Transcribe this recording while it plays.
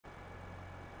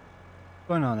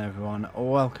What's going on, everyone?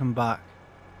 Welcome back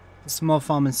to Small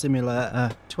Farming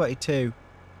Simulator 22.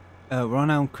 We're on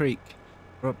Elmcreek.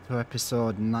 We're up to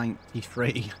episode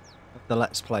 93 of the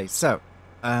Let's Play. So,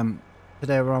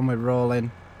 today we're on with Rolling.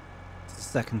 It's the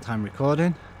second time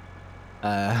recording.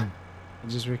 I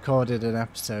just recorded an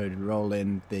episode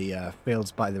rolling the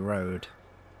fields by the road.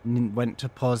 And went to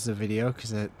pause the video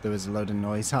because there was a load of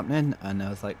noise happening, and I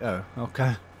was like, oh,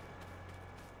 okay.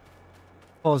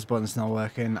 Pause button's not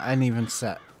working. I didn't even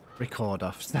set record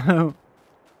off, so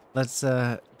let's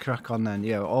crack on then.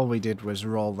 Yeah, all we did was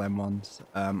roll them ones.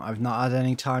 I've not had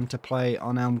any time to play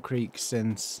on Elmcreek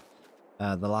since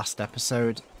the last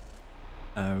episode.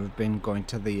 We've been going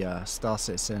to the Star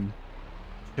Citizen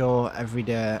show every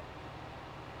day.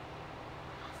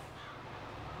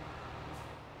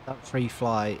 That free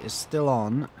fly is still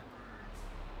on.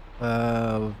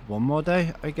 One more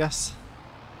day, I guess.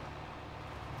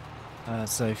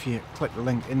 So if you click the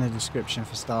link in the description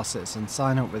for Star Citizen,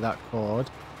 sign up with that code,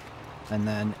 and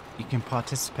then you can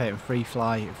participate in free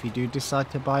fly. If you do decide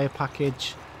to buy a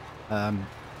package,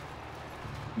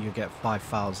 you get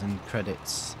 5,000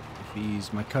 credits if you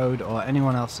use my code or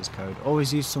anyone else's code.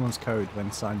 Always use someone's code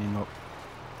when signing up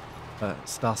for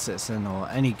Star Citizen or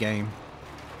any game.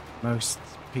 Most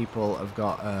people have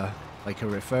got like a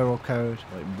referral code,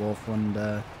 like War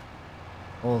Thunder.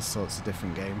 All sorts of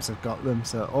different games have got them,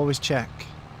 so always check.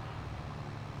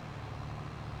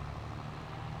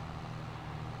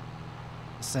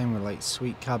 Same with like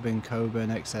Sweet Cabin,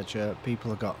 Coburn, etc. People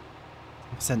have got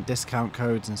 % discount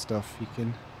codes and stuff. You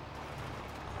can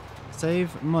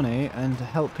save money and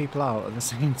help people out at the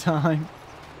same time.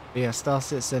 But yeah, Star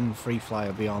Citizen Free Fly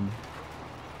will be on,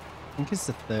 I think it's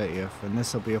the 30th, and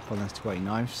this will be up on the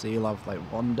 29th, so you'll have like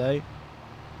one day.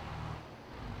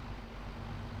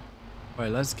 Right,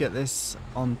 let's get this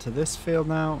onto this field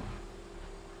now.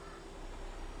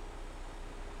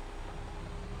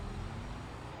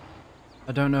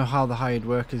 I don't know how the hired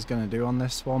worker is going to do on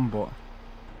this one, but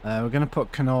we're going to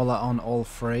put canola on all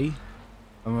three,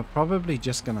 and we're probably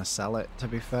just going to sell it, to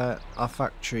be fair. Our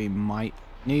factory might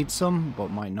need some,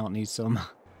 but might not need some.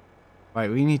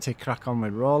 Right, we need to crack on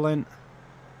with rolling.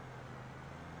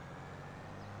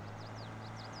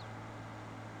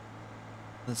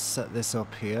 Let's set this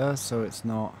up here so it's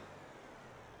not...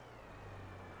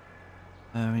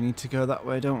 we need to go that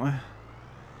way, don't we?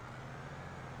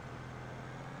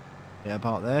 Yeah,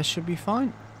 about there should be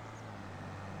fine.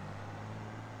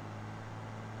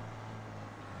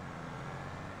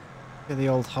 Get the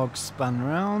old hog span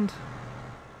round.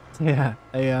 Yeah,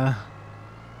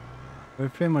 we're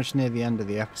pretty much near the end of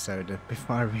the episode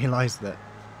before I realised that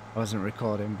I wasn't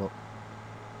recording, but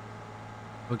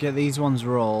we'll get these ones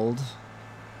rolled.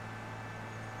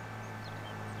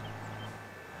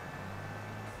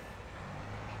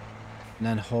 And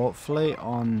then hopefully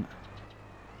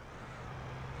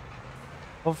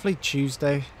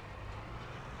Tuesday,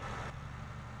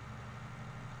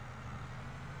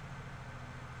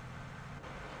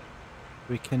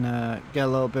 we can get a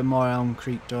little bit more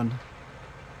Elmcreek done.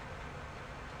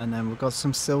 And then we've got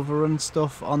some Silver Run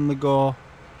stuff on the go.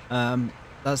 That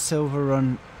Silver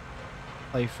Run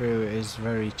playthrough is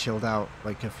very chilled out,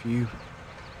 like a few...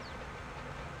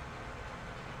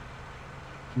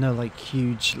 No, like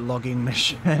huge logging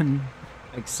mission,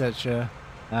 etc.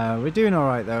 We're doing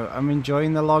alright though. I'm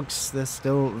enjoying the logs. They're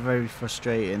still very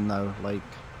frustrating though. Like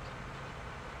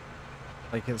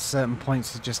at certain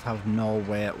points they just have no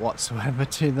weight whatsoever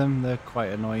to them. They're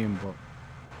quite annoying, but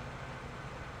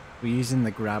we're using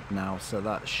the grab now, so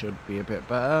that should be a bit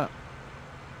better.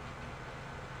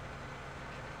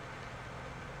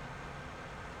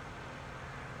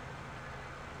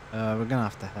 We're gonna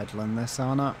have to headland this,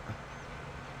 aren't we?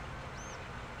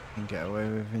 And get away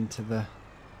with into the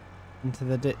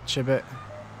ditch a bit.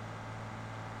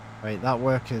 Right, that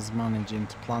worker's managing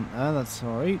to plant there, that's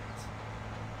alright.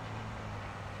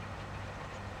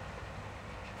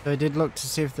 So I did look to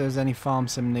see if there's any farm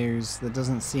sim news. There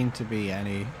doesn't seem to be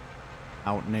any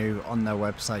out new on their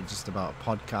website, just about a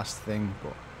podcast thing,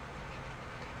 but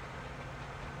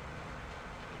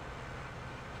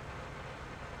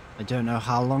I don't know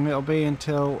how long it'll be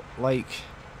until like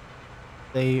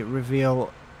they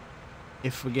reveal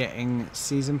if we're getting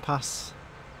season pass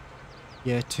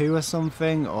year 2 or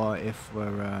something, or if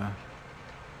we're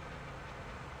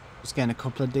just getting a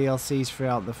couple of DLCs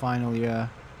throughout the final year.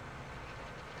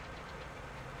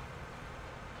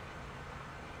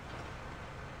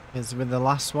 Because with the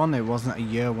last one, it wasn't a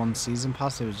year 1 season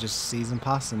pass, it was just season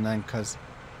pass, and then because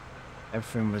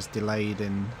everything was delayed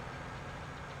in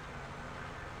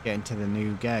getting to the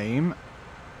new game,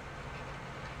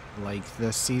 like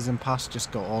the season pass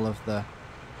just got all of the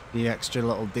the extra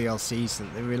little DLCs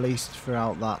that they released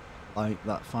throughout that, like,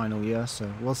 that final year.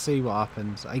 So we'll see what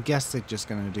happens. I guess they're just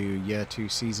going to do year 2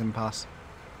 season pass.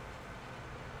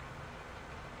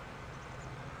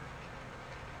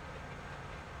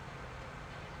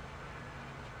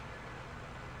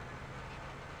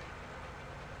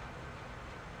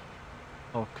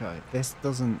 Okay, this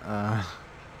doesn't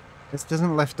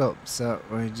lift up, so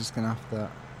we're just gonna have to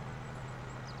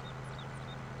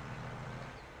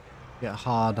get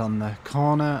hard on the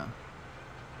corner.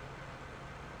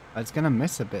 It's gonna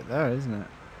miss a bit there, isn't it?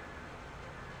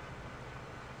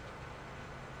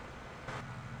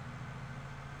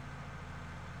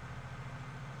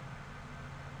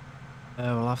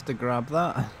 We'll have to grab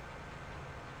that.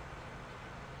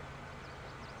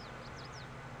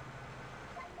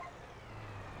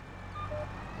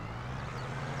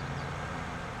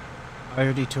 I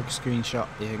already took a screenshot,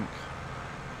 I think.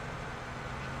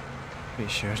 Pretty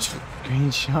sure I took a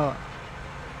screenshot.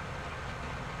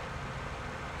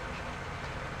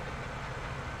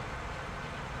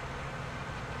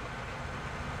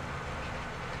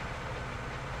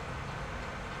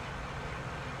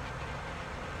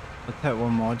 I'll take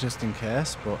one more just in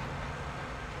case, but...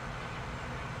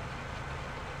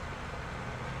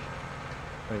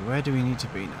 Wait, where do we need to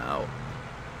be now?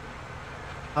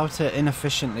 How to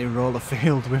inefficiently roll a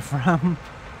field with ramp.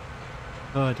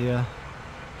 Oh dear.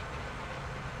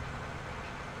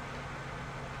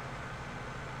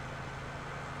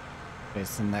 Okay,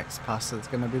 it's the next pass that's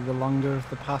going to be the longer of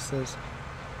the passes.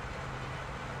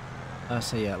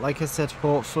 So yeah, like I said,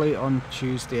 hopefully on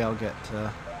Tuesday I'll get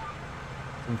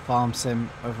some farm sim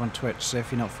over on Twitch. So if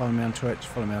you're not following me on Twitch,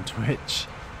 follow me on Twitch.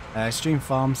 Stream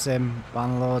farm sim,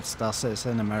 Banlord, Star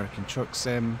Citizen, American Truck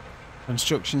Sim,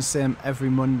 Construction Sim every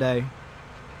Monday.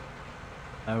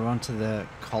 We're on to the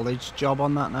college job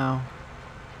on that now.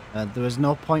 There was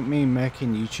no point me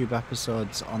making YouTube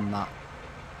episodes on that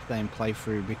same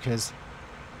playthrough because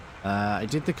I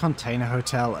did the container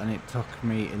hotel and it took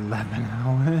me 11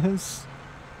 hours.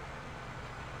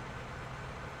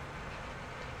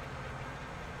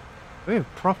 We've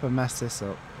proper messed this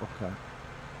up. Okay.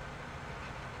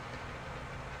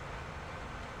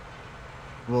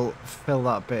 We'll fill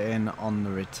that bit in on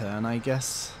the return, I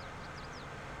guess.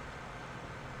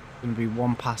 Going to be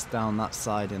one pass down that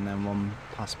side and then one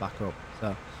pass back up.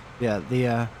 So, yeah,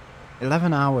 the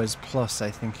 11 hours plus,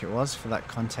 I think it was, for that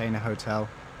container hotel.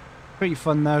 Pretty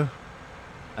fun though.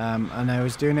 And I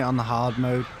was doing it on the hard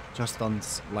mode, just on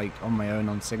like on my own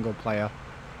on single player.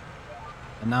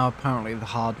 And now apparently the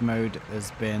hard mode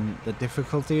has been, the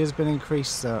difficulty has been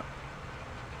increased, so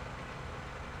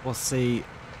we'll see.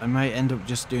 I might end up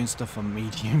just doing stuff on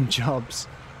medium jobs.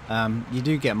 You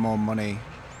do get more money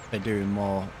by doing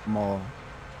more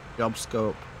job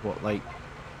scope, but like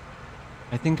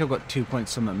I think I've got 2 point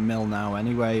something mil now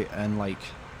anyway, and like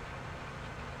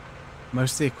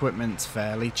most of the equipment's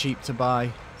fairly cheap to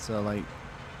buy, so like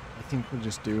I think we'll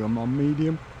just do them on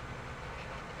medium.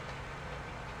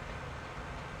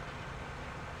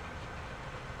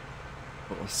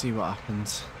 But we'll see what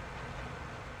happens.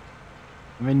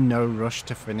 I'm in no rush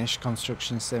to finish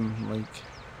Construction Sim. Like,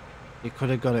 you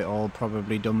could have got it all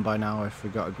probably done by now if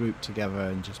we got a group together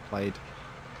and just played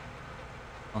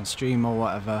on stream or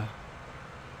whatever.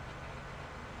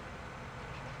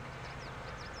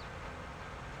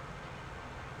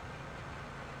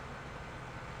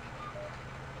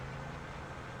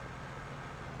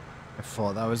 I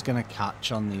thought that was gonna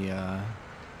catch on the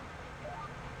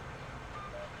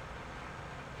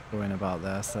going about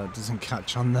there, so it doesn't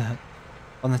catch on the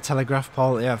telegraph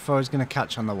pole. Yeah, I thought I was going to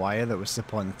catch on the wire that was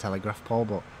supporting the telegraph pole,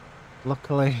 but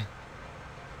luckily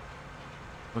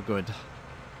we're good.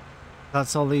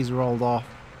 That's all these rolled off.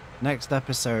 Next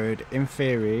episode, in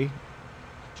theory,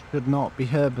 should not be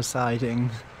herbiciding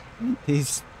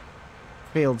these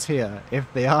fields here. If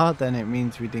they are, then it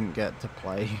means we didn't get to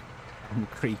play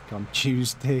Elmcreek on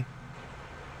Tuesday.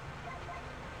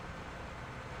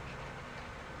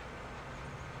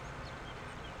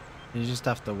 You just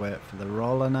have to wait for the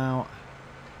roller now.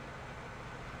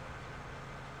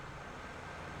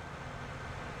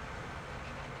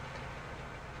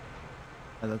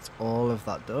 And that's all of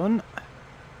that done.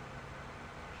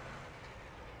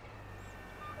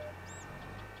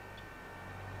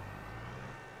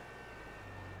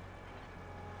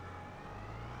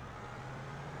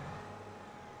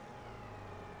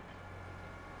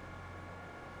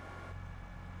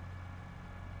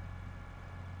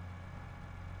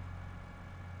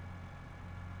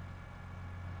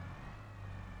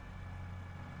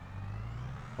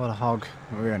 What a hog.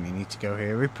 We only need to go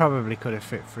here. We probably could have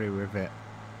fit through with it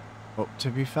up,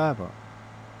 to be fair, but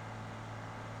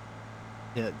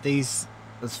Yeah, these,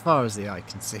 as far as the eye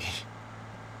can see,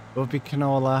 will be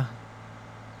canola.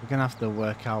 We're going to have to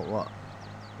work out what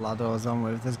Lado's on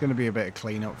with. There's going to be a bit of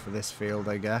cleanup for this field,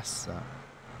 I guess. So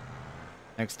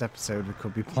next episode we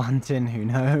could be planting, who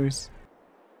knows.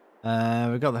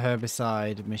 We've got the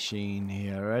herbicide machine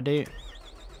here ready.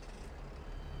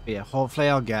 But yeah, hopefully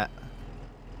I'll get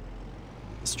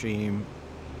the stream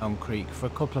Elmcreek for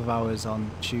a couple of hours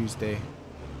on Tuesday.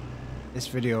 This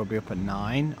video will be up at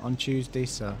 9 on Tuesday,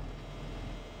 so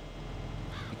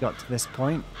we got to this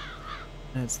point.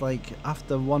 And it's like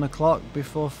after 1 o'clock,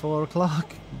 before 4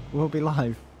 o'clock, we'll be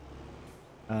live.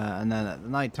 And then at the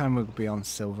night time we'll be on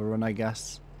Silver Run, I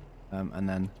guess. And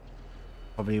then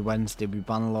probably Wednesday will be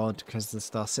Bannerlord because the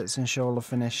Star Citizen show will have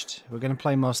finished. We're going to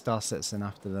play more Star Citizen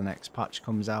after the next patch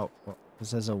comes out,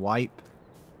 because there's a wipe.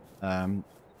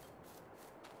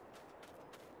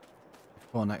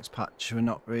 Before next patch, we're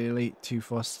not really too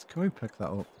fussed. Can we pick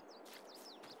that up?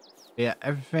 Yeah,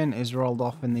 everything is rolled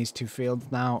off in these 2 fields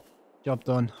now. Job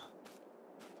done.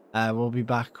 We'll be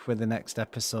back with the next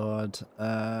episode.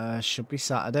 Should be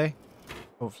Saturday.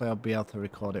 Hopefully I'll be able to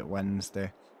record it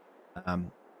Wednesday.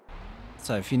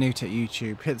 So if you're new to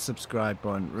YouTube, hit the subscribe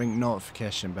button, ring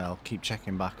notification bell, keep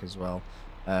checking back as well.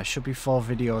 Should be 4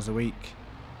 videos a week.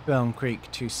 2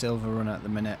 Elmcreek, 2 Silver Run at the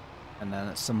minute. And then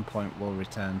at some point we'll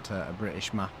return to a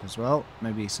British map as well.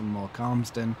 Maybe some more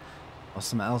Calmsden or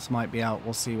something else might be out.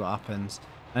 We'll see what happens.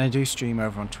 And I do stream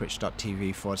over on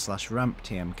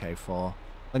twitch.tv/ramptmk4.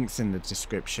 Links in the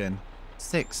description.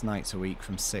 6 nights a week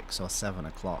from 6 or 7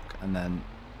 o'clock. And then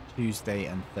Tuesday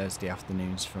and Thursday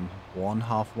afternoons from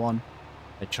 1:30.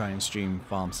 I try and stream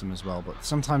Farm Sim as well. But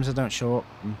sometimes I don't show up.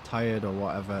 I'm tired or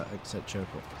whatever, etc.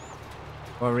 But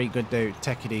what a really good dude.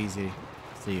 Take it easy.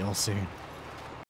 See you all soon.